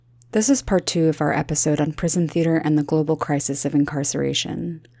This is part 2 of our episode on prison theater and the global crisis of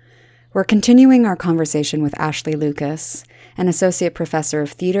incarceration. We're continuing our conversation with Ashley Lucas, an associate professor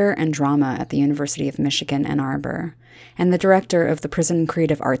of theater and drama at the University of Michigan, Ann Arbor, and the director of the Prison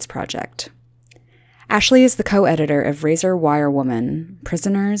Creative Arts Project. Ashley is the co-editor of Razor Wire Woman,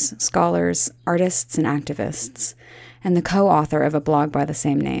 Prisoners, Scholars, Artists, and Activists, and the co-author of a blog by the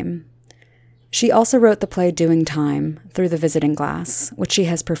same name. She also wrote the play Doing Time, Through the Visiting Glass, which she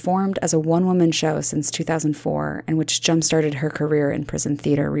has performed as a one-woman show since 2004 and which jump-started her career in prison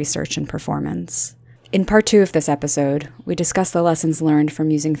theater research and performance. In part 2 of this episode, we discuss the lessons learned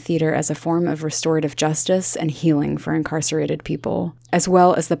from using theater as a form of restorative justice and healing for incarcerated people, as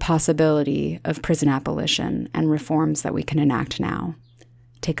well as the possibility of prison abolition and reforms that we can enact now.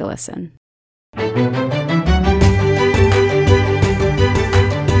 Take a listen.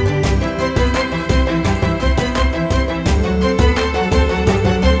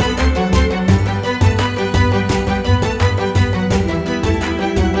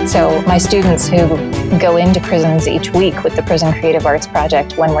 So my students who go into prisons each week with the Prison Creative Arts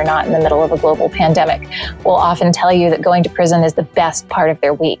Project when we're not in the middle of a global pandemic will often tell you that going to prison is the best part of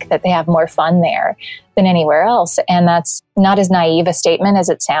their week, that they have more fun there than anywhere else. And that's not as naive a statement as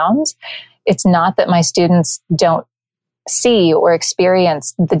it sounds. It's not that my students don't see or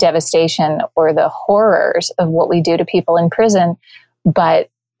experience the devastation or the horrors of what we do to people in prison. But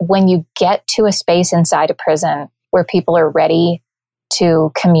when you get to a space inside a prison where people are ready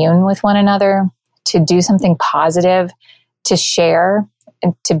to commune with one another, to do something positive, to share,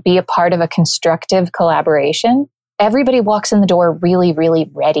 and to be a part of a constructive collaboration, everybody walks in the door really,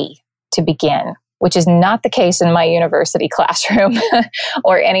 really ready to begin, which is not the case in my university classroom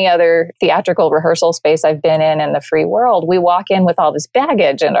or any other theatrical rehearsal space I've been in the free world. We walk in with all this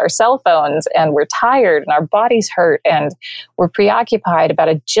baggage and our cell phones, and we're tired and our bodies hurt and we're preoccupied about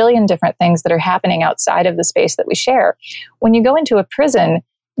a jillion different things that are happening outside of the space that we share. When you go into a prison,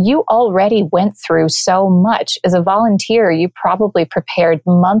 you already went through so much. As a volunteer, you probably prepared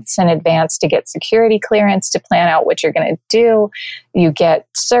months in advance to get security clearance, to plan out what you're going to do. You get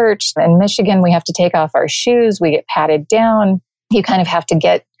searched. In Michigan, we have to take off our shoes. We get patted down. You kind of have to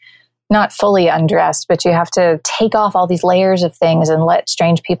get not fully undressed, but you have to take off all these layers of things and let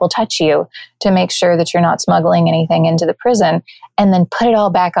strange people touch you to make sure that you're not smuggling anything into the prison, and then put it all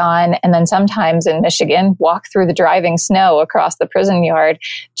back on. And then sometimes in Michigan, walk through the driving snow across the prison yard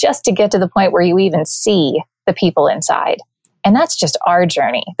just to get to the point where you even see the people inside. And that's just our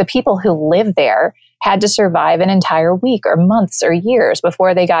journey. The people who live there had to survive an entire week or months or years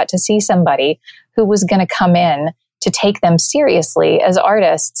before they got to see somebody who was going to come in to take them seriously as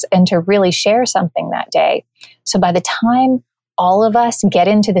artists and to really share something that day. So by the time all of us get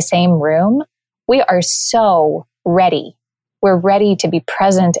into the same room, we are so ready. We're ready to be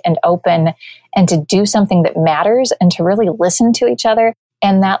present and open and to do something that matters and to really listen to each other.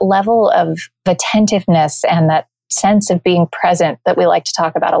 And that level of attentiveness and that sense of being present that we like to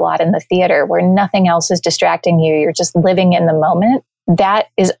talk about a lot in the theater, where nothing else is distracting you, you're just living in the moment, that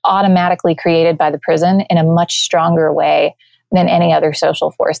is automatically created by the prison in a much stronger way than any other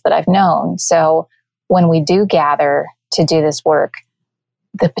social force that I've known. So when we do gather to do this work,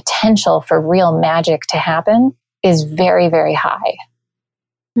 the potential for real magic to happen is very, very high.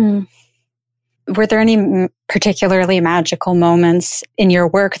 Were there any particularly magical moments in your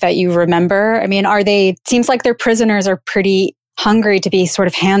work that you remember? I mean, seems like their prisoners are pretty hungry to be sort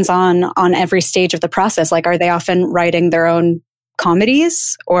of hands-on on every stage of the process. Like, are they often writing their own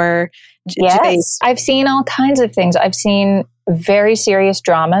comedies or yes, I've seen all kinds of things. I've seen very serious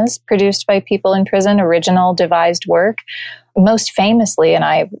dramas produced by people in prison, original devised work. Most famously, and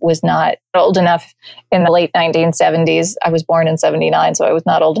I was not old enough in the late 1970s. I was born in 79, so I was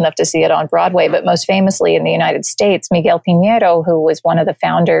not old enough to see it on Broadway. But most famously in the United States, Miguel Piñero, who was one of the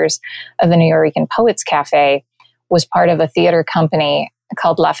founders of the Nuyorican Poets Cafe, was part of a theater company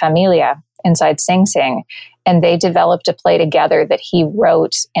called La Familia inside Sing Sing. And they developed a play together that he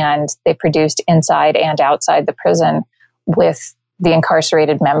wrote, and they produced inside and outside the prison with the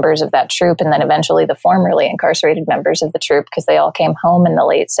incarcerated members of that troupe, and then eventually the formerly incarcerated members of the troupe, because they all came home in the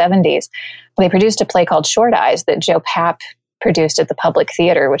late 70s. They produced a play called Short Eyes that Joe Papp produced at the Public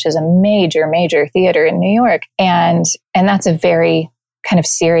Theater, which is a major, major theater in New York. And that's a very kind of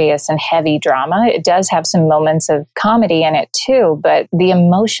serious and heavy drama. It does have some moments of comedy in it too, but the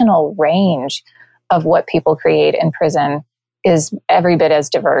emotional range of what people create in prison is every bit as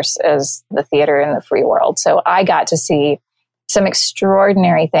diverse as the theater in the free world. So I got to see some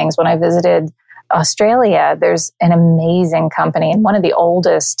extraordinary things. When I visited Australia, there's an amazing company and one of the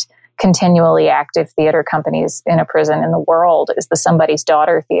oldest continually active theater companies in a prison in the world is the Somebody's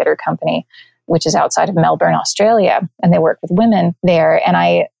Daughter Theater Company, which is outside of Melbourne, Australia. And they work with women there. And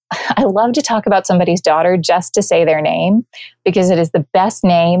I love to talk about Somebody's Daughter just to say their name, because it is the best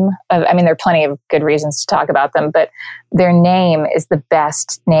name of, I mean, there are plenty of good reasons to talk about them, but their name is the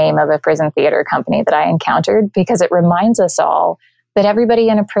best name of a prison theater company that I encountered, because it reminds us all that everybody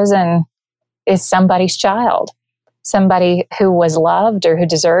in a prison is somebody's child, somebody who was loved or who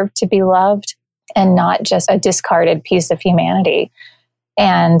deserved to be loved, and not just a discarded piece of humanity.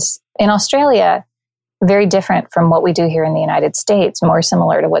 And in Australia, very different from what we do here in the United States, more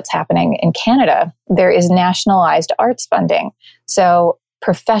similar to what's happening in Canada, there is nationalized arts funding. So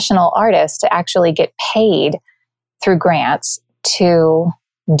professional artists actually get paid through grants to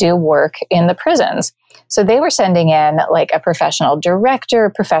do work in the prisons. So they were sending in like a professional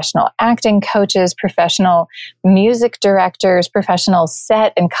director, professional acting coaches, professional music directors, professional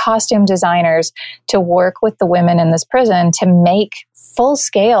set and costume designers to work with the women in this prison to make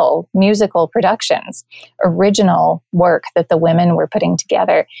full-scale musical productions, original work that the women were putting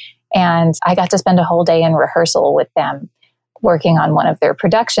together. And I got to spend a whole day in rehearsal with them, working on one of their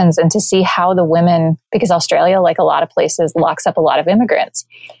productions, and to see how the women, because Australia, like a lot of places, locks up a lot of immigrants.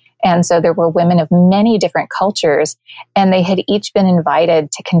 And so there were women of many different cultures, and they had each been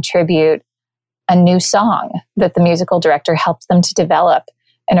invited to contribute a new song that the musical director helped them to develop,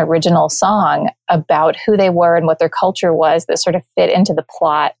 an original song about who they were and what their culture was that sort of fit into the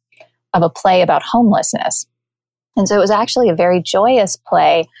plot of a play about homelessness. And so it was actually a very joyous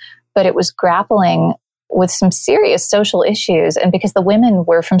play, but it was grappling with some serious social issues. And because the women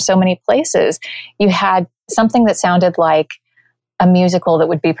were from so many places, you had something that sounded like a musical that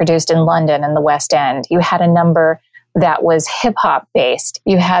would be produced in London and the West End. You had a number that was hip hop based.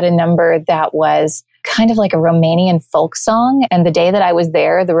 You had a number that was kind of like a Romanian folk song. And the day that I was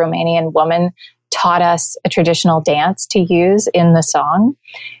there, the Romanian woman taught us a traditional dance to use in the song.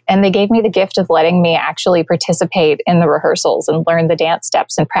 And they gave me the gift of letting me actually participate in the rehearsals and learn the dance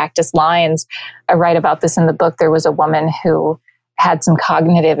steps and practice lines. I write about this in the book. There was a woman who had some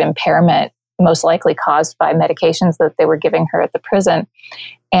cognitive impairment, most likely caused by medications that they were giving her at the prison.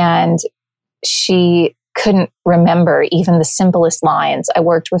 And she couldn't remember even the simplest lines. I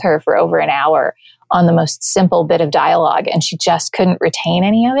worked with her for over an hour on the most simple bit of dialogue, and she just couldn't retain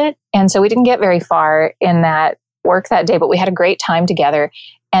any of it. And so we didn't get very far in that work that day, but we had a great time together.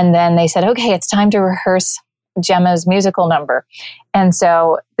 And then they said, okay, it's time to rehearse Gemma's musical number. And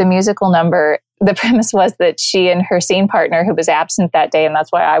so the musical number, the premise was that she and her scene partner, who was absent that day, and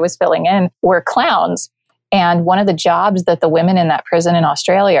that's why I was filling in, were clowns. And one of the jobs that the women in that prison in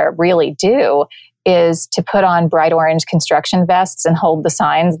Australia really do is to put on bright orange construction vests and hold the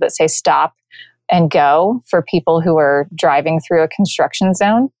signs that say stop and go for people who are driving through a construction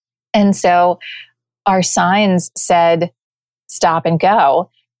zone. And so our signs said stop and go.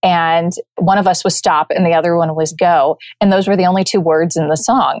 And one of us was stop and the other one was go. And those were the only two words in the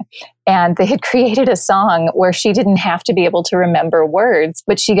song. And they had created a song where she didn't have to be able to remember words,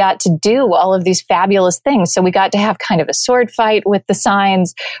 but she got to do all of these fabulous things. So we got to have kind of a sword fight with the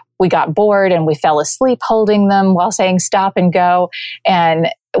signs. We got bored and we fell asleep holding them while saying stop and go. And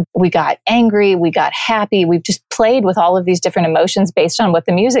we got angry, we got happy. We've just played with all of these different emotions based on what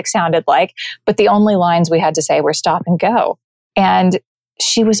the music sounded like. But the only lines we had to say were stop and go. And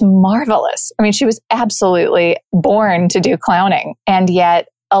she was marvelous. I mean, she was absolutely born to do clowning. And yet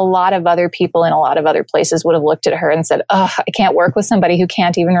a lot of other people in a lot of other places would have looked at her and said, oh, I can't work with somebody who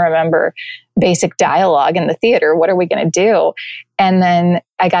can't even remember basic dialogue in the theater. What are we going to do? And then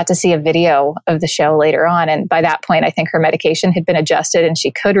I got to see a video of the show later on. And by that point, I think her medication had been adjusted and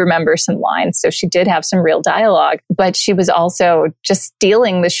she could remember some lines. So she did have some real dialogue, but she was also just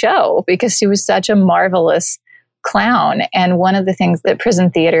stealing the show because she was such a marvelous clown. And one of the things that prison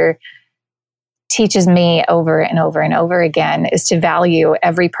theater teaches me over and over and over again is to value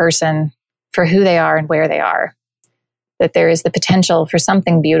every person for who they are and where they are. That there is the potential for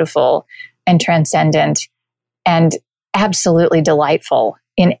something beautiful and transcendent and absolutely delightful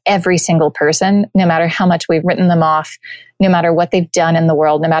in every single person, no matter how much we've written them off, no matter what they've done in the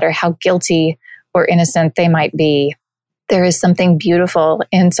world, no matter how guilty or innocent they might be. There is something beautiful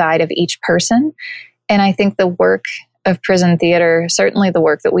inside of each person. And I think the work of prison theater, certainly the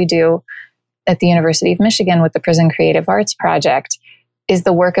work that we do at the University of Michigan with the Prison Creative Arts Project, is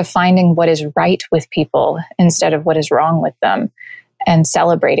the work of finding what is right with people instead of what is wrong with them, and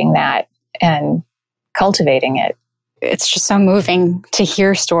celebrating that and cultivating it. It's just so moving to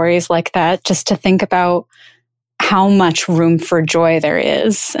hear stories like that, just to think about how much room for joy there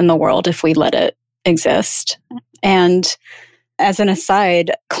is in the world if we let it exist. And as an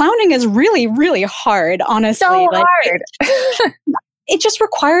aside, clowning is really, really hard, honestly. So hard. It just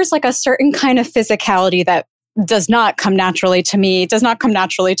requires like a certain kind of physicality that does not come naturally to me, does not come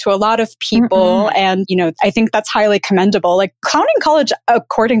naturally to a lot of people. Mm-mm. And, you know, I think that's highly commendable. Like clowning college,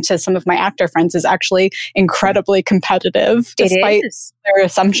 according to some of my actor friends, is actually incredibly competitive, despite their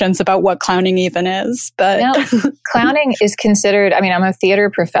assumptions about what clowning even is. But clowning is considered, I mean, I'm a theater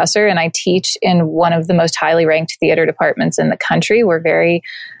professor and I teach in one of the most highly ranked theater departments in the country. We're very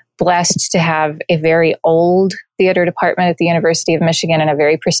blessed to have a very old theater department at the University of Michigan and a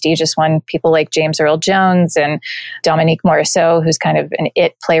very prestigious one. People like James Earl Jones and Dominique Morisseau, who's kind of an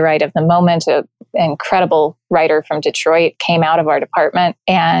it playwright of the moment, an incredible writer from Detroit, came out of our department.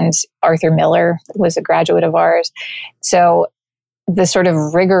 And Arthur Miller was a graduate of ours. So the sort of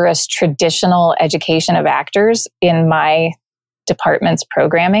rigorous traditional education of actors in my department's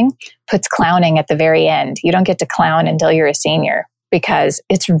programming puts clowning at the very end. You don't get to clown until you're a senior, because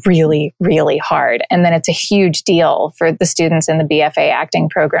it's really, really hard. And then it's a huge deal for the students in the BFA acting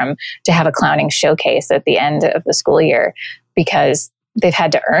program to have a clowning showcase at the end of the school year, because they've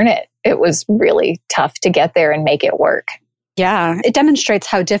had to earn it. It was really tough to get there and make it work. Yeah, it demonstrates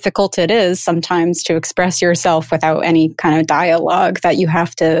how difficult it is sometimes to express yourself without any kind of dialogue, that you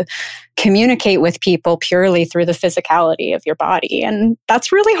have to communicate with people purely through the physicality of your body. And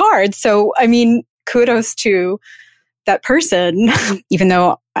that's really hard. So, I mean, kudos to that person, even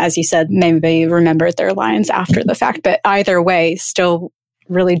though, as you said, maybe remembered their lines after the fact. But either way, still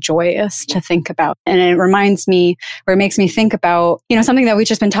really joyous to think about. And it reminds me, or it makes me think about, you know, something that we've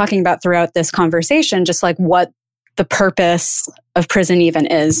just been talking about throughout this conversation, just like what the purpose of prison even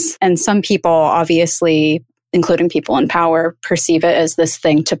is. And some people, obviously, including people in power, perceive it as this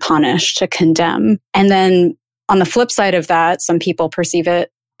thing to punish, to condemn. And then on the flip side of that, some people perceive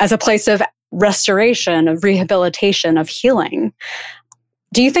it as a place of restoration, of rehabilitation, of healing.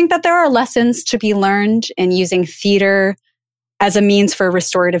 Do you think that there are lessons to be learned in using theater as a means for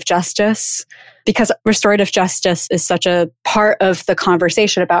restorative justice? Because restorative justice is such a part of the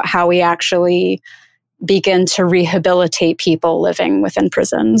conversation about how we actually begin to rehabilitate people living within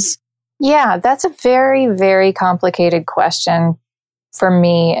prisons. Yeah, that's a very, very complicated question for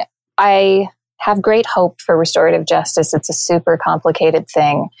me. I have great hope for restorative justice. It's a super complicated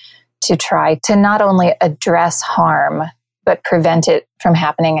thing to try to not only address harm, but prevent it from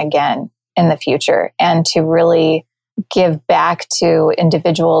happening again in the future, and to really give back to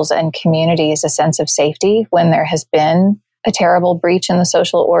individuals and communities a sense of safety when there has been a terrible breach in the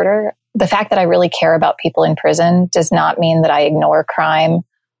social order. The fact that I really care about people in prison does not mean that I ignore crime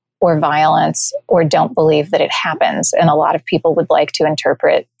or violence or don't believe that it happens. And a lot of people would like to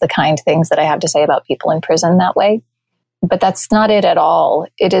interpret the kind things that I have to say about people in prison that way. But that's not it at all.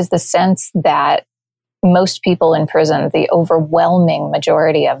 It is the sense that most people in prison, the overwhelming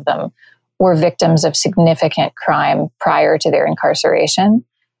majority of them, were victims of significant crime prior to their incarceration.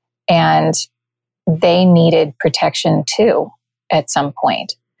 And they needed protection too at some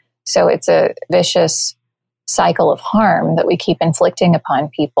point. So it's a vicious cycle of harm that we keep inflicting upon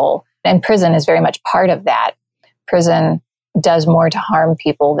people. And prison is very much part of that. Prison does more to harm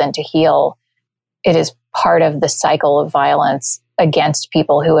people than to heal. It is part of the cycle of violence against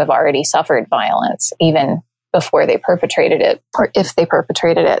people who have already suffered violence, even before they perpetrated it, or if they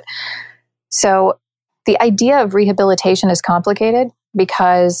perpetrated it. So the idea of rehabilitation is complicated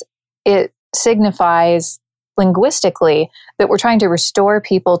because it signifies linguistically that we're trying to restore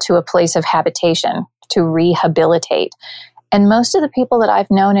people to a place of habitation, to rehabilitate. And most of the people that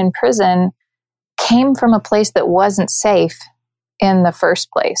I've known in prison came from a place that wasn't safe in the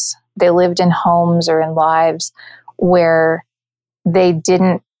first place. They lived in homes or in lives where they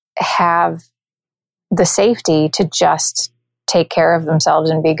didn't have the safety to just take care of themselves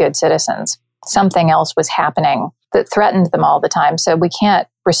and be good citizens. Something else was happening that threatened them all the time. So we can't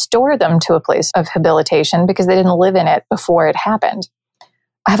restore them to a place of habilitation because they didn't live in it before it happened.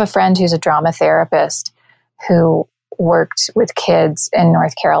 I have a friend who's a drama therapist who worked with kids in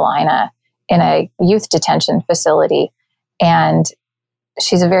North Carolina in a youth detention facility. And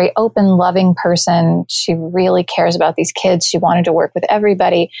she's a very open, loving person. She really cares about these kids. She wanted to work with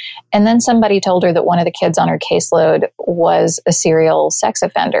everybody. And then somebody told her that one of the kids on her caseload was a serial sex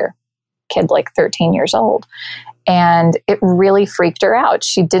offender, kid like 13 years old. And it really freaked her out.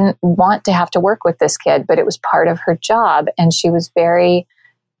 She didn't want to have to work with this kid, but it was part of her job. And she was very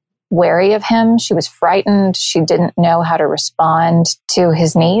wary of him. She was frightened. She didn't know how to respond to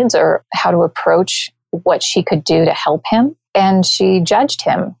his needs or how to approach what she could do to help him. And she judged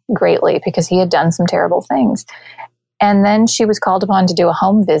him greatly because he had done some terrible things. And then she was called upon to do a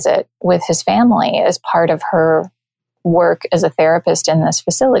home visit with his family as part of her work as a therapist in this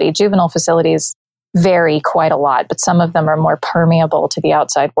facility. Juvenile facilities vary quite a lot, but some of them are more permeable to the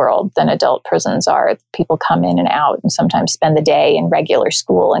outside world than adult prisons are. People come in and out and sometimes spend the day in regular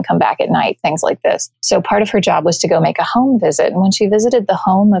school and come back at night, things like this. So part of her job was to go make a home visit. And when she visited the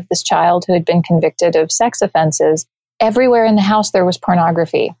home of this child who had been convicted of sex offenses, everywhere in the house there was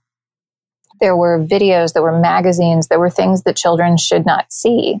pornography. There were videos, there were magazines, there were things that children should not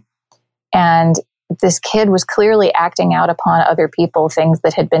see. And this kid was clearly acting out upon other people things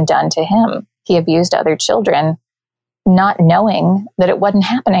that had been done to him. He abused other children, not knowing that it wasn't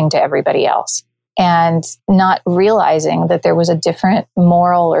happening to everybody else, and not realizing that there was a different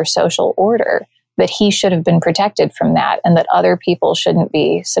moral or social order, that he should have been protected from that and that other people shouldn't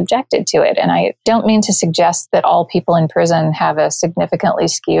be subjected to it. And I don't mean to suggest that all people in prison have a significantly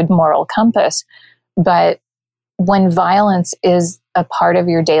skewed moral compass, but when violence is a part of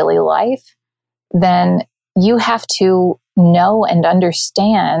your daily life, then you have to know and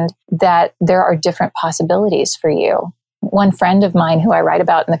understand that there are different possibilities for you. One friend of mine who I write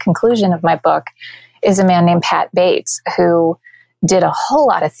about in the conclusion of my book is a man named Pat Bates, who did a whole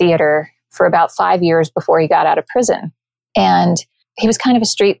lot of theater for about 5 years before he got out of prison. And he was kind of a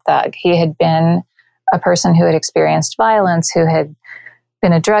street thug. He had been a person who had experienced violence, who had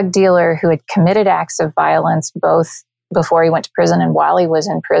been a drug dealer, who had committed acts of violence both before he went to prison and while he was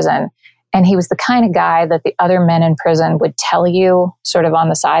in prison. And he was the kind of guy that the other men in prison would tell you sort of on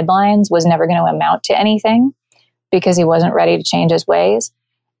the sidelines was never going to amount to anything because he wasn't ready to change his ways.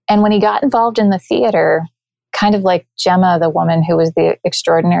 And when he got involved in the theater, kind of like Gemma, the woman who was the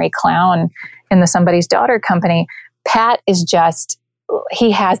extraordinary clown in the Somebody's Daughter company, Pat is just,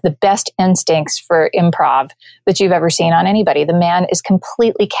 he has the best instincts for improv that you've ever seen on anybody. The man is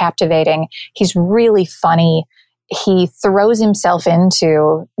completely captivating. He's really funny. He throws himself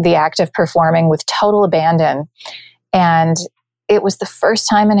into the act of performing with total abandon. And it was the first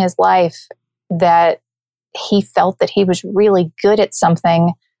time in his life that he felt that he was really good at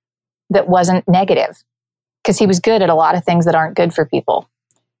something that wasn't negative. Because he was good at a lot of things that aren't good for people.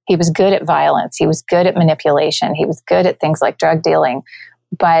 He was good at violence. He was good at manipulation. He was good at things like drug dealing.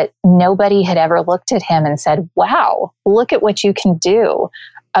 But nobody had ever looked at him and said, wow, look at what you can do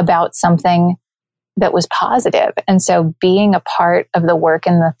about something that was positive. And so being a part of the work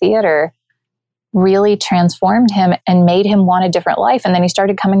in the theater really transformed him and made him want a different life. And then he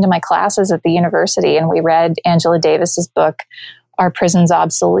started coming to my classes at the university, and we read Angela Davis's book, Are Prisons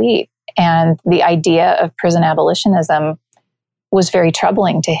Obsolete? And the idea of prison abolitionism was very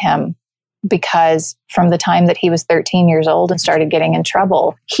troubling to him because from the time that he was 13 years old and started getting in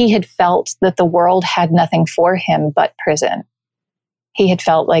trouble, he had felt that the world had nothing for him but prison. He had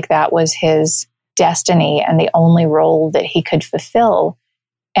felt like that was his destiny and the only role that he could fulfill,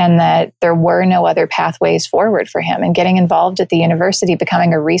 and that there were no other pathways forward for him. And getting involved at the university,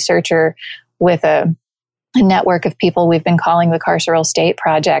 becoming a researcher with a network of people we've been calling the Carceral State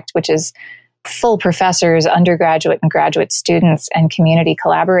Project, which is full professors, undergraduate and graduate students, and community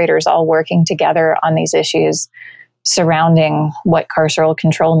collaborators all working together on these issues surrounding what carceral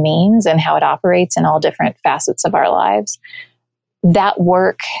control means and how it operates in all different facets of our lives. That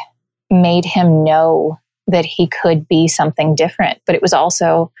work made him know that he could be something different. But it was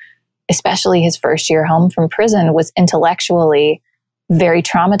also, especially his first year home from prison, was intellectually very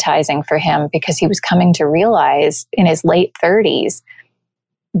traumatizing for him because he was coming to realize in his late 30s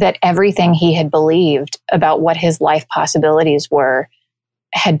that everything he had believed about what his life possibilities were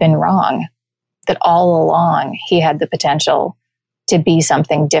had been wrong. That all along he had the potential to be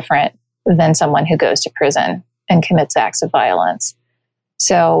something different than someone who goes to prison and commits acts of violence.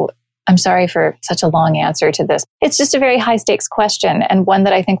 So I'm sorry for such a long answer to this. It's just a very high stakes question, and one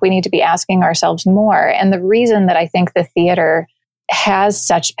that I think we need to be asking ourselves more. And the reason that I think the theater has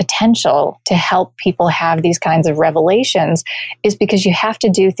such potential to help people have these kinds of revelations is because you have to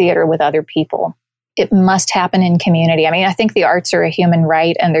do theater with other people. It must happen in community. I mean, I think the arts are a human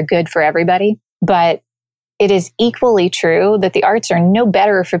right and they're good for everybody, but it is equally true that the arts are no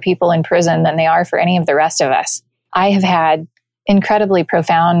better for people in prison than they are for any of the rest of us. I have had incredibly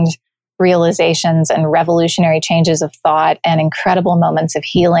profound realizations and revolutionary changes of thought and incredible moments of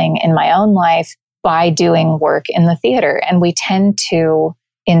healing in my own life by doing work in the theater. And we tend to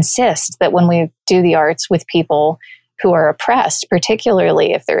insist that when we do the arts with people who are oppressed,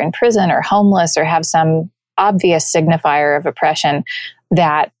 particularly if they're in prison or homeless or have some obvious signifier of oppression,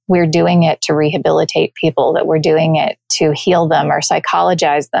 that we're doing it to rehabilitate people, that we're doing it to heal them or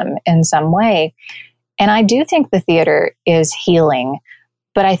psychologize them in some way. And I do think the theater is healing,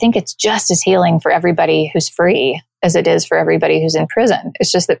 but I think it's just as healing for everybody who's free as it is for everybody who's in prison.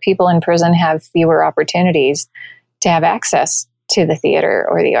 It's just that people in prison have fewer opportunities to have access to the theater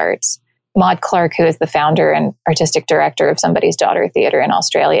or the arts. Maud Clark, who is the founder and artistic director of Somebody's Daughter Theater in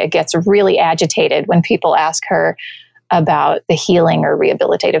Australia, gets really agitated when people ask her about the healing or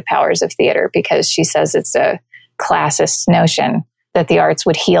rehabilitative powers of theater, because she says it's a classist notion that the arts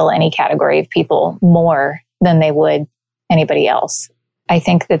would heal any category of people more than they would anybody else. I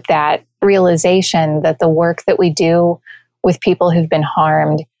think that realization that the work that we do with people who've been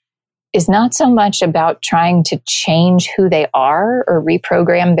harmed is not so much about trying to change who they are or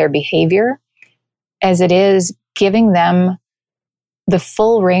reprogram their behavior, as it is giving them the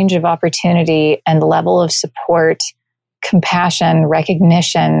full range of opportunity and level of support, compassion,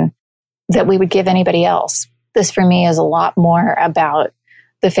 recognition that we would give anybody else. This, for me, is a lot more about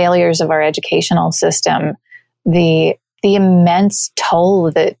the failures of our educational system, the immense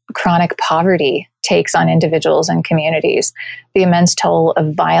toll that chronic poverty takes on individuals and communities, the immense toll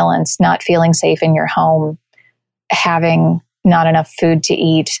of violence, not feeling safe in your home, having not enough food to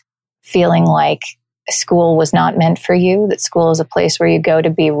eat, feeling like school was not meant for you, that school is a place where you go to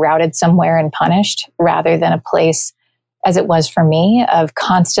be routed somewhere and punished, rather than a place, as it was for me, of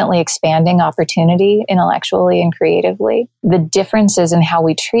constantly expanding opportunity intellectually and creatively. The differences in how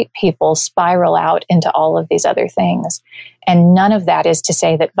we treat people spiral out into all of these other things. And none of that is to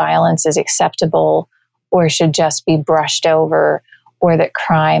say that violence is acceptable or should just be brushed over, or that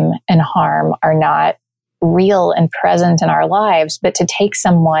crime and harm are not real and present in our lives, but to take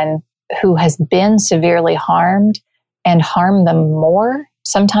someone who has been severely harmed and harm them more,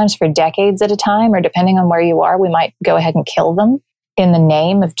 sometimes for decades at a time, or depending on where you are, we might go ahead and kill them in the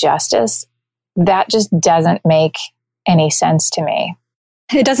name of justice. That just doesn't make any sense to me.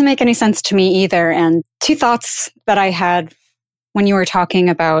 It doesn't make any sense to me either. And two thoughts that I had when you were talking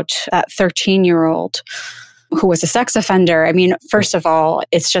about that 13-year-old who was a sex offender. I mean, first of all,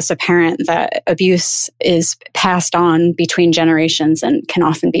 it's just apparent that abuse is passed on between generations and can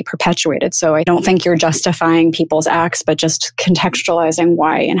often be perpetuated. So I don't think you're justifying people's acts, but just contextualizing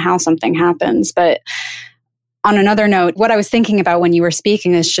why and how something happens. But on another note, what I was thinking about when you were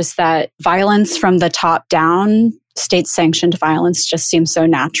speaking is just that violence from the top down, state-sanctioned violence, just seems so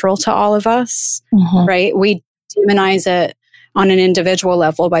natural to all of us, right? We demonize it on an individual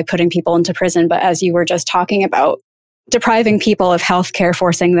level by putting people into prison. But as you were just talking about, depriving people of healthcare,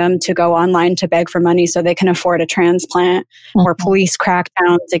 forcing them to go online to beg for money so they can afford a transplant, or police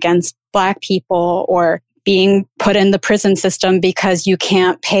crackdowns against Black people, or being put in the prison system because you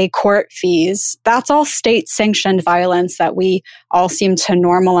can't pay court fees. That's all state-sanctioned violence that we all seem to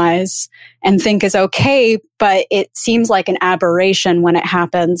normalize and think is okay, but it seems like an aberration when it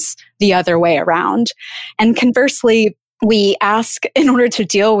happens the other way around. And conversely, we ask, in order to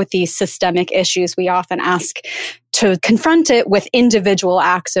deal with these systemic issues, we often ask to confront it with individual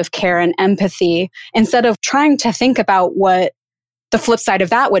acts of care and empathy, instead of trying to think about what the flip side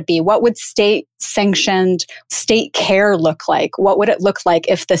of that would be. What would state-sanctioned state care look like? What would it look like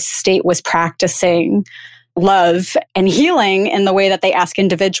if the state was practicing love and healing in the way that they ask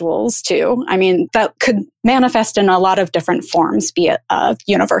individuals to? I mean, that could manifest in a lot of different forms, be it a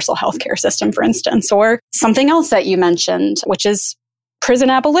universal healthcare system, for instance, or something else that you mentioned, which is prison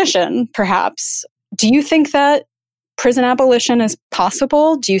abolition, perhaps. Do you think that prison abolition is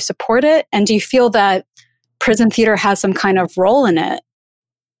possible? Do you support it? And do you feel that prison theater has some kind of role in it?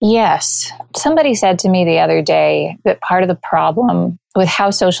 Yes. Somebody said to me the other day that part of the problem with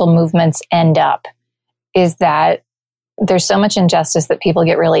how social movements end up is that there's so much injustice that people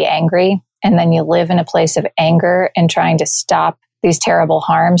get really angry, and then you live in a place of anger and trying to stop these terrible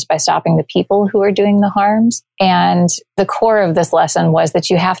harms by stopping the people who are doing the harms. And the core of this lesson was that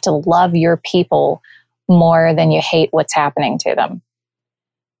you have to love your people more than you hate what's happening to them.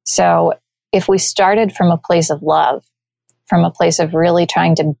 So if we started from a place of love, from a place of really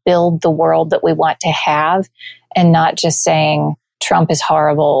trying to build the world that we want to have, and not just saying, Trump is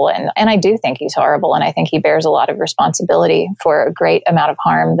horrible, and I do think he's horrible, and I think he bears a lot of responsibility for a great amount of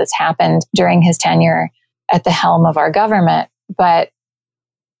harm that's happened during his tenure at the helm of our government. But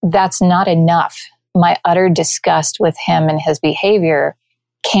that's not enough. My utter disgust with him and his behavior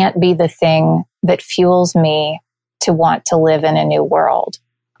can't be the thing that fuels me to want to live in a new world.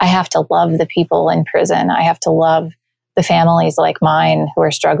 I have to love the people in prison. I have to love the families like mine who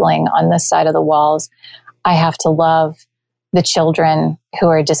are struggling on this side of the walls. I have to love the children who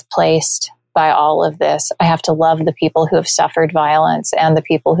are displaced by all of this. I have to love the people who have suffered violence and the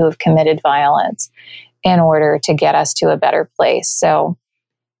people who have committed violence in order to get us to a better place. So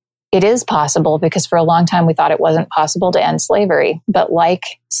it is possible, because for a long time we thought it wasn't possible to end slavery. But like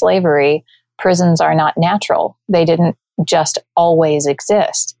slavery, prisons are not natural. They didn't just always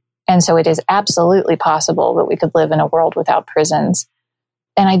exist. And so it is absolutely possible that we could live in a world without prisons.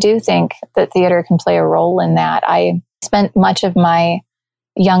 And I do think that theater can play a role in that. I spent much of my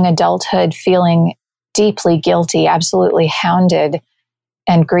young adulthood feeling deeply guilty, absolutely hounded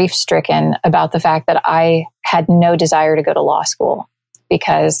and grief-stricken about the fact that I had no desire to go to law school,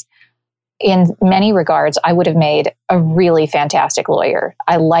 because in many regards, I would have made a really fantastic lawyer.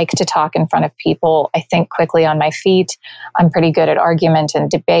 I like to talk in front of people. I think quickly on my feet. I'm pretty good at argument and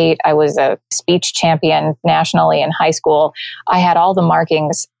debate. I was a speech champion nationally in high school. I had all the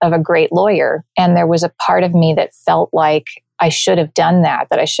markings of a great lawyer. And there was a part of me that felt like I should have done that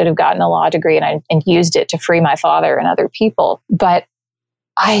I should have gotten a law degree and used it to free my father and other people. But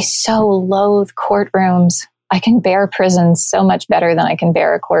I so loathe courtrooms. I can bear prisons so much better than I can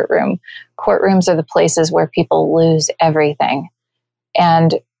bear a courtroom. Courtrooms are the places where people lose everything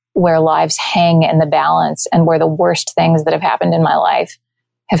and where lives hang in the balance and where the worst things that have happened in my life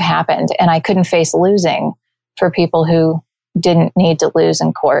have happened. And I couldn't face losing for people who didn't need to lose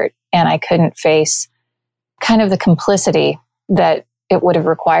in court. And I couldn't face kind of the complicity that it would have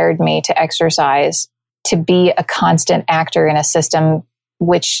required me to exercise to be a constant actor in a system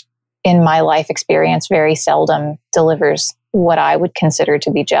which in my life experience very seldom delivers what I would consider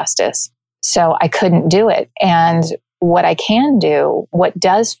to be justice. So I couldn't do it. And what I can do, what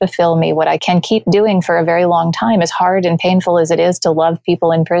does fulfill me, what I can keep doing for a very long time, as hard and painful as it is to love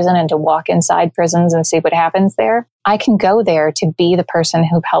people in prison and to walk inside prisons and see what happens there, I can go there to be the person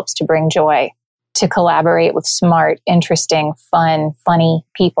who helps to bring joy, to collaborate with smart, interesting, fun, funny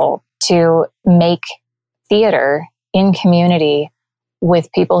people, to make theater in community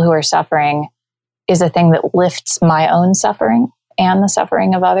with people who are suffering is a thing that lifts my own suffering and the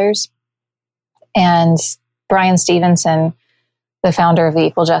suffering of others. And Bryan Stevenson, the founder of the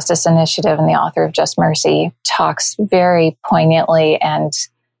Equal Justice Initiative and the author of Just Mercy, talks very poignantly and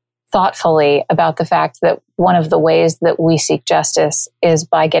thoughtfully about the fact that one of the ways that we seek justice is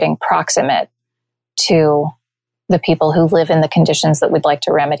by getting proximate to the people who live in the conditions that we'd like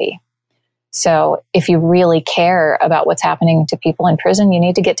to remedy. So if you really care about what's happening to people in prison, you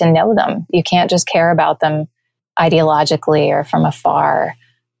need to get to know them. You can't just care about them ideologically or from afar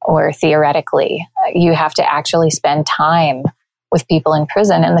or theoretically. You have to actually spend time with people in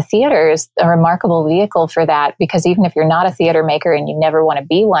prison. And the theater is a remarkable vehicle for that, because even if you're not a theater maker and you never want to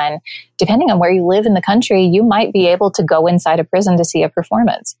be one, depending on where you live in the country, you might be able to go inside a prison to see a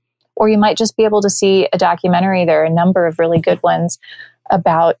performance. Or you might just be able to see a documentary. There are a number of really good ones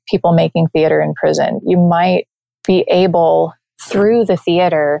about people making theater in prison. You might be able, through the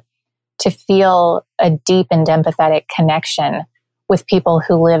theater, to feel a deep and empathetic connection with people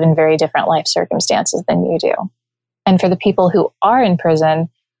who live in very different life circumstances than you do. And for the people who are in prison,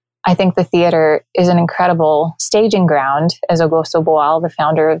 I think the theater is an incredible staging ground, as Augusto Boal, the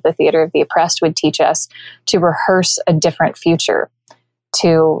founder of the Theater of the Oppressed, would teach us, to rehearse a different future,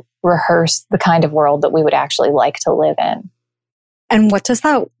 to rehearse the kind of world that we would actually like to live in. And what does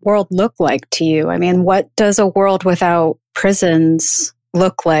that world look like to you? I mean, what does a world without prisons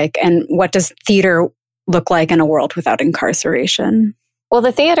look like? And what does theater look like in a world without incarceration? Well,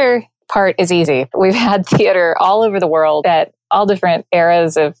 the theater part is easy. We've had theater all over the world at all different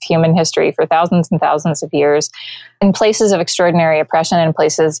eras of human history for thousands and thousands of years, in places of extraordinary oppression and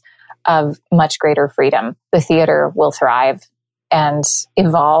places of much greater freedom. The theater will thrive and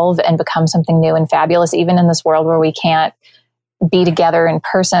evolve and become something new and fabulous, even in this world where we can't be together in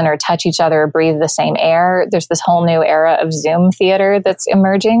person or touch each other or breathe the same air. There's this whole new era of Zoom theater that's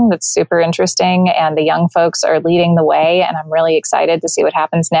emerging that's super interesting, and the young folks are leading the way, and I'm really excited to see what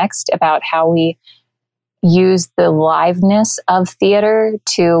happens next about how we use the liveness of theater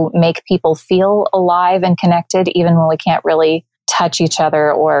to make people feel alive and connected, even when we can't really touch each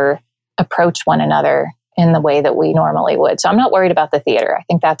other or approach one another in the way that we normally would. So I'm not worried about the theater. I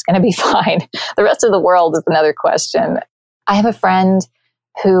think that's going to be fine. The rest of the world is another question. I have a friend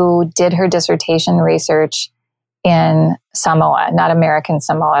who did her dissertation research in Samoa, not American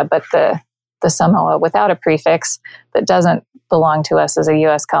Samoa, but the Samoa without a prefix that doesn't belong to us as a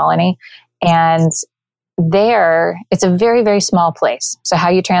U.S. colony. And there, it's a very, very small place. So how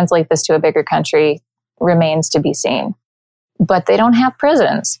you translate this to a bigger country remains to be seen. But they don't have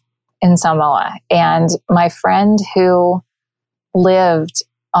prisons in Samoa. And my friend who lived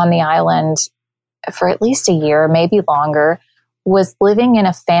on the island for at least a year, maybe longer, was living in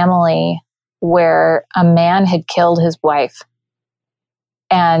a family where a man had killed his wife.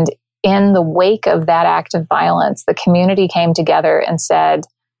 And in the wake of that act of violence, the community came together and said,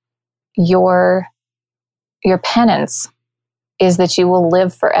 your penance is that you will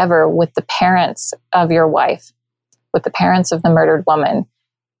live forever with the parents of your wife, with the parents of the murdered woman.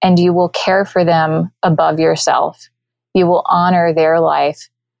 and you will care for them above yourself. You will honor their life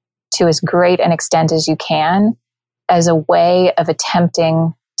to as great an extent as you can as a way of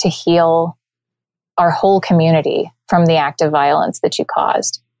attempting to heal our whole community from the act of violence that you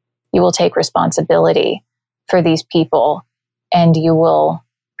caused. You will take responsibility for these people, and you will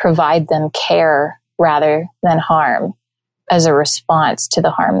provide them care rather than harm as a response to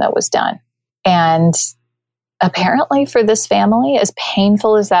the harm that was done. And apparently for this family, as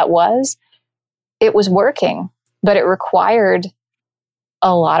painful as that was, it was working, but it required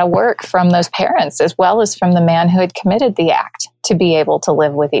a lot of work from those parents as well as from the man who had committed the act to be able to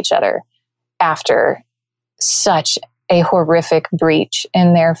live with each other after such a horrific breach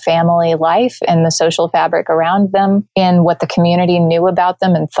in their family life and the social fabric around them, in what the community knew about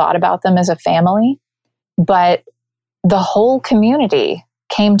them and thought about them as a family. But the whole community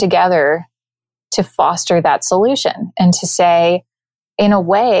came together to foster that solution and to say, in a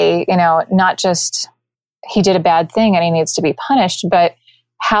way, not just he did a bad thing and he needs to be punished, but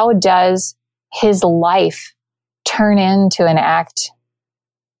how does his life turn into an act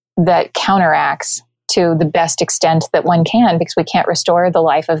that counteracts to the best extent that one can, because we can't restore the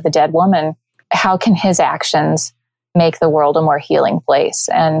life of the dead woman? How can his actions make the world a more healing place?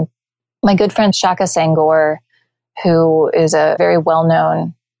 And my good friend Shaka Senghor, who is a very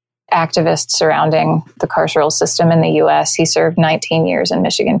well-known activist surrounding the carceral system in the U.S., he served 19 years in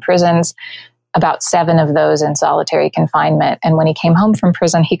Michigan prisons, about 7 of those in solitary confinement. And when he came home from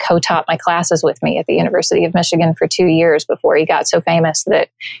prison, he co-taught my classes with me at the University of Michigan for 2 years before he got so famous that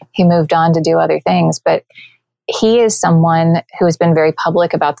he moved on to do other things. But he is someone who has been very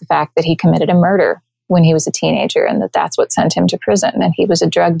public about the fact that he committed a murder when he was a teenager and that that's what sent him to prison. And he was a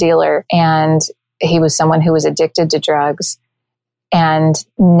drug dealer, and he was someone who was addicted to drugs. And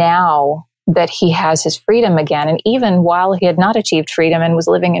now that he has his freedom again, and even while he had not achieved freedom and was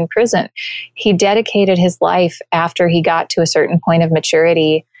living in prison, he dedicated his life, after he got to a certain point of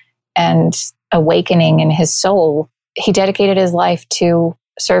maturity and awakening in his soul, he dedicated his life to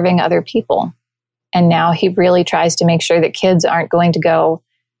serving other people. And now he really tries to make sure that kids aren't going to go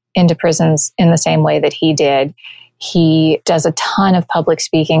into prisons in the same way that he did. He does a ton of public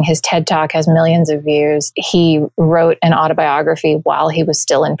speaking. His TED Talk has millions of views. He wrote an autobiography while he was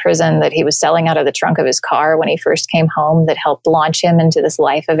still in prison that he was selling out of the trunk of his car when he first came home, that helped launch him into this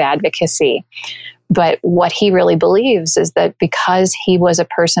life of advocacy. But what he really believes is that because he was a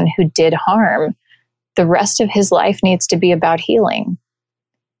person who did harm, the rest of his life needs to be about healing.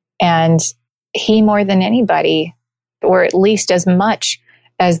 And he, more than anybody, or at least as much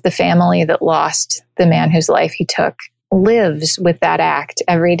as the family that lost the man whose life he took, lives with that act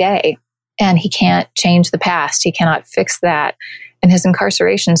every day. And he can't change the past. He cannot fix that. And his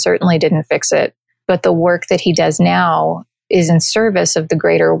incarceration certainly didn't fix it. But the work that he does now is in service of the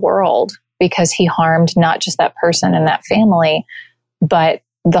greater world, because he harmed not just that person and that family, but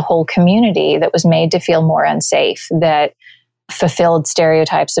the whole community that was made to feel more unsafe, that fulfilled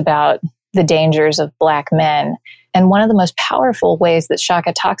stereotypes about the dangers of Black men. And one of the most powerful ways that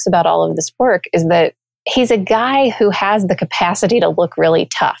Shaka talks about all of this work is that he's a guy who has the capacity to look really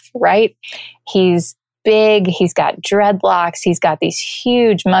tough, right? He's big, he's got dreadlocks, he's got these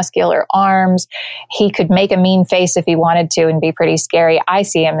huge muscular arms. He could make a mean face if he wanted to and be pretty scary. I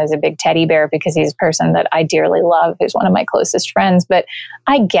see him as a big teddy bear because he's a person that I dearly love, who's one of my closest friends. But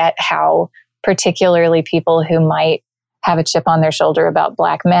I get how particularly people who might have a chip on their shoulder about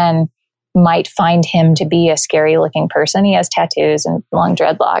Black men might find him to be a scary looking person. He has tattoos and long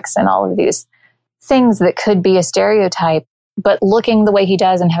dreadlocks and all of these things that could be a stereotype. But looking the way he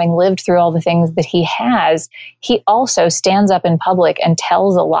does and having lived through all the things that he has, he also stands up in public and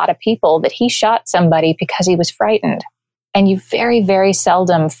tells a lot of people that he shot somebody because he was frightened. And you very, very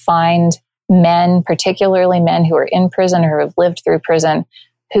seldom find men, particularly men who are in prison or have lived through prison,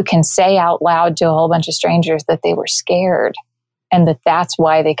 who can say out loud to a whole bunch of strangers that they were scared and that that's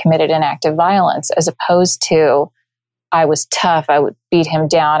why they committed an act of violence, as opposed to, I was tough, I would beat him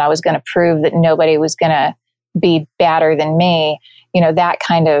down, I was going to prove that nobody was going to be badder than me. You know, that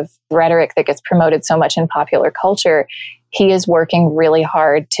kind of rhetoric that gets promoted so much in popular culture. He is working really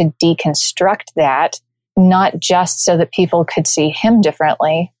hard to deconstruct that, not just so that people could see him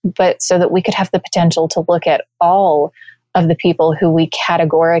differently, but so that we could have the potential to look at all of the people who we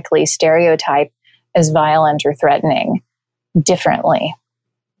categorically stereotype as violent or threatening differently.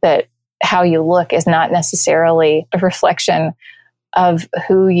 That how you look is not necessarily a reflection of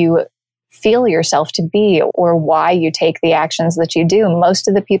who you feel yourself to be or why you take the actions that you do. Most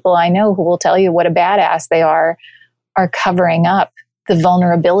of the people I know who will tell you what a badass they are covering up the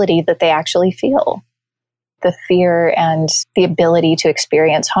vulnerability that they actually feel. the fear and the ability to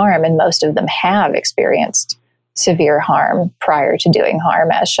experience harm, and most of them have experienced severe harm prior to doing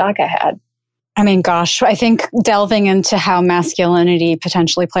harm, as Shaka had. I mean, gosh, I think delving into how masculinity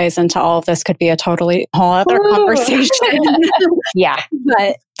potentially plays into all of this could be a totally whole other conversation. Yeah.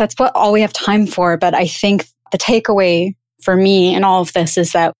 But that's all we have time for. But I think the takeaway for me in all of this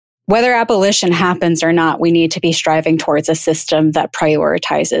is that whether abolition happens or not, we need to be striving towards a system that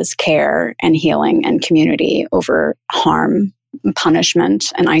prioritizes care and healing and community over harm,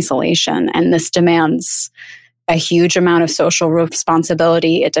 punishment, and isolation. And this demands a huge amount of social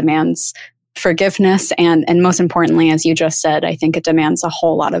responsibility. It demands forgiveness. And most importantly, as you just said, I think it demands a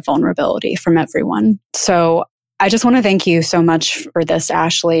whole lot of vulnerability from everyone. So I just want to thank you so much for this,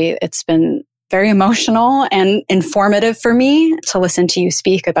 Ashley. It's been very emotional and informative for me to listen to you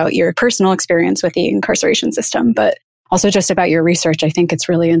speak about your personal experience with the incarceration system, but also just about your research. I think it's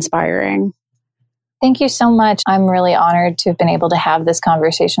really inspiring. Thank you so much. I'm really honored to have been able to have this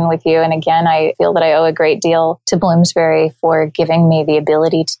conversation with you. And again, I feel that I owe a great deal to Bloomsbury for giving me the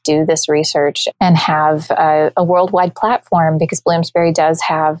ability to do this research and have a worldwide platform, because Bloomsbury does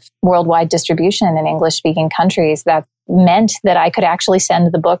have worldwide distribution in English-speaking countries. That meant that I could actually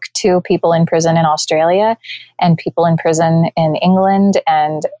send the book to people in prison in Australia and people in prison in England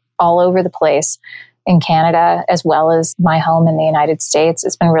and all over the place. In Canada, as well as my home in the United States.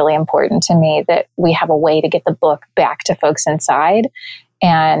 It's been really important to me that we have a way to get the book back to folks inside.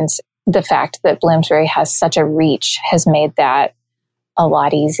 And the fact that Bloomsbury has such a reach has made that a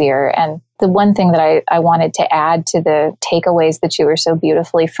lot easier. And the one thing that I wanted to add to the takeaways that you were so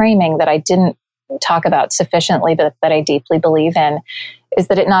beautifully framing that I didn't talk about sufficiently, but that I deeply believe in, is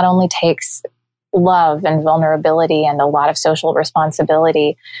that it not only takes love and vulnerability and a lot of social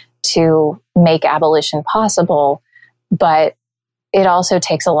responsibility to make abolition possible, but it also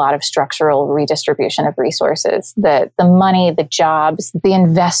takes a lot of structural redistribution of resources. The money, the jobs, the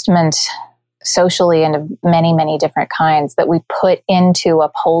investment socially and of many, many different kinds that we put into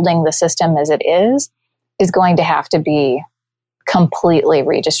upholding the system as it is going to have to be completely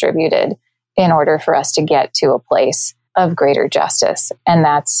redistributed in order for us to get to a place of greater justice. And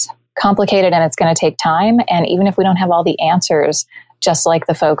that's complicated and it's going to take time. And even if we don't have all the answers, just like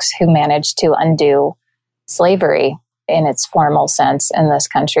the folks who managed to undo slavery in its formal sense in this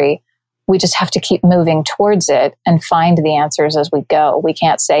country, we just have to keep moving towards it and find the answers as we go. We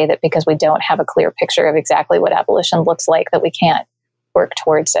can't say that because we don't have a clear picture of exactly what abolition looks like that we can't work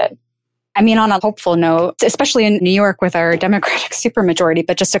towards it. I mean, on a hopeful note, especially in New York with our Democratic supermajority,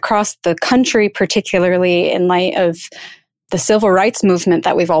 but just across the country, particularly in light of the civil rights movement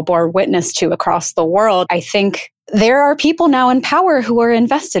that we've all bore witness to across the world, I think there are people now in power who are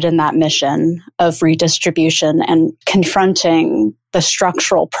invested in that mission of redistribution and confronting the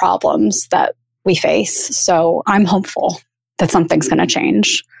structural problems that we face. So I'm hopeful that something's going to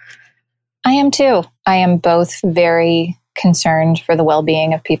change. I am too. I am both very concerned for the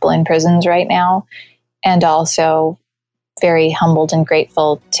well-being of people in prisons right now, and also very humbled and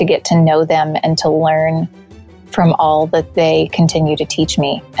grateful to get to know them and to learn from all that they continue to teach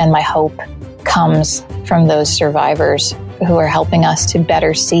me. And my hope comes from those survivors who are helping us to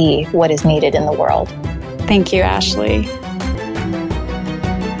better see what is needed in the world. Thank you, Ashley.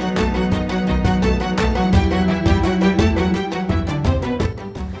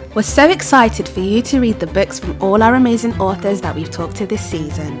 We're so excited for you to read the books from all our amazing authors that we've talked to this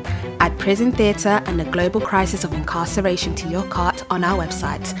season. Add Prison Theatre and the Global Crisis of Incarceration to your cart on our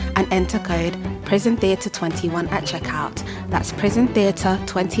website and enter code PrisonTheatre21 at checkout. That's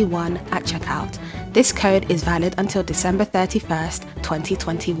PrisonTheatre21 at checkout. This code is valid until December 31st,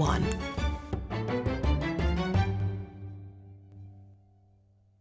 2021.